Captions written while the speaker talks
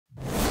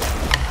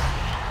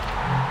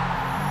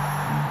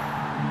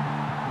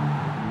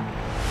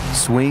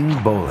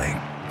Swing bowling,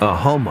 a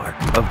hallmark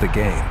of the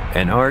game,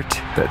 an art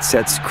that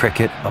sets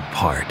cricket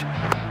apart,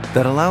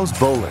 that allows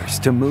bowlers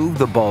to move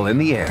the ball in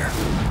the air.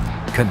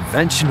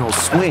 Conventional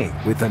swing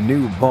with a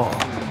new ball.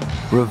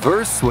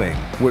 Reverse swing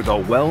with a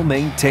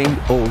well-maintained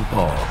old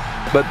ball.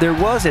 But there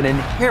was an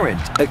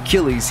inherent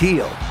Achilles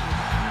heel: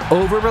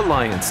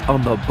 over-reliance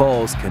on the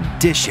ball's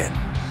condition.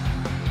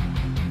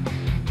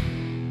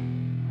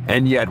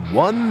 And yet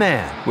one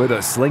man with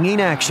a slinging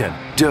action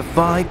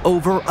defied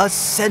over a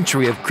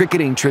century of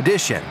cricketing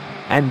tradition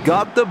and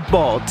got the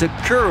ball to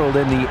curl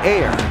in the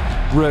air,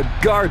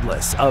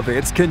 regardless of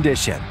its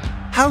condition.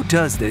 How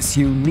does this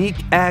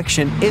unique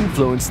action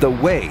influence the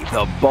way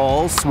the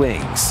ball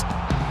swings?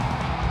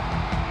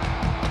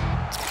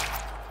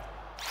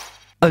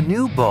 A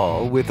new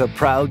ball with a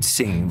proud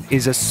seam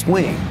is a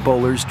swing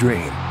bowler's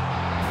dream,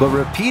 but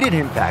repeated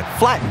impact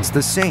flattens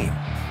the seam,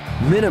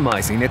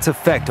 minimizing its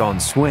effect on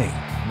swing,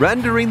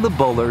 rendering the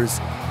bowlers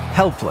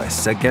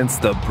helpless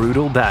against the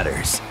brutal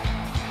batters.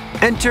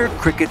 Enter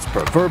cricket's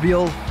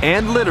proverbial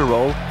and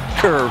literal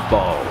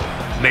curveball,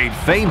 made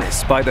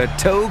famous by the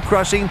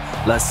toe-crushing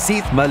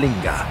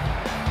Malinga.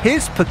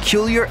 His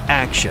peculiar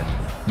action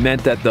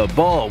meant that the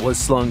ball was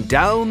slung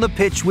down the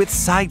pitch with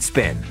side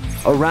spin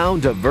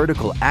around a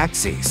vertical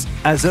axis,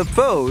 as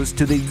opposed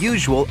to the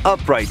usual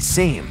upright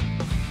seam.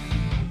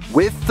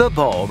 With the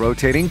ball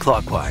rotating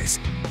clockwise,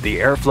 the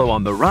airflow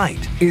on the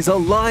right is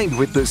aligned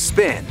with the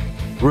spin,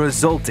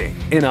 resulting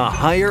in a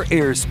higher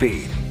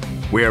airspeed,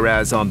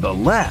 whereas on the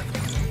left,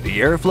 the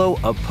airflow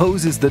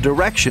opposes the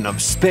direction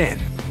of spin,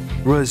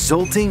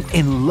 resulting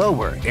in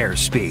lower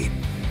airspeed.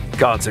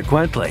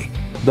 Consequently,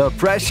 the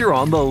pressure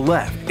on the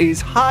left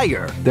is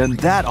higher than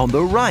that on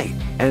the right,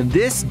 and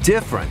this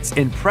difference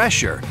in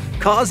pressure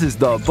causes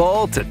the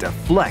ball to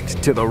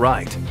deflect to the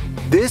right.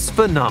 This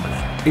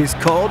phenomenon is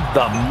called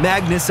the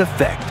Magnus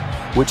effect,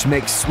 which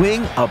makes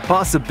swing a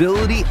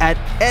possibility at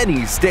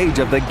any stage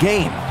of the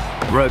game,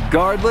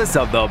 regardless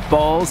of the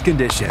ball's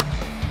condition.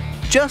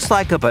 Just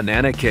like a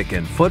banana kick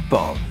in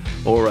football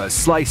or a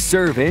slice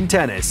serve in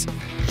tennis,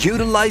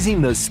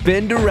 utilizing the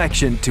spin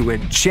direction to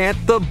enchant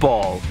the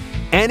ball,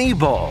 any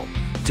ball,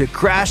 to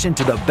crash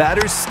into the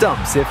batter's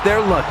stumps if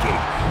they're lucky,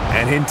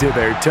 and into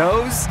their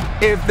toes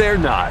if they're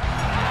not.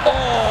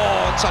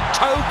 Oh, it's a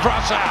toe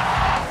crusher!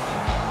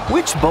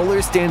 Which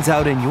bowler stands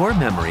out in your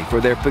memory for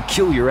their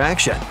peculiar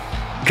action?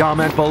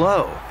 Comment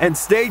below and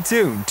stay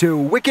tuned to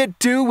Wicket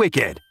to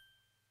Wicket.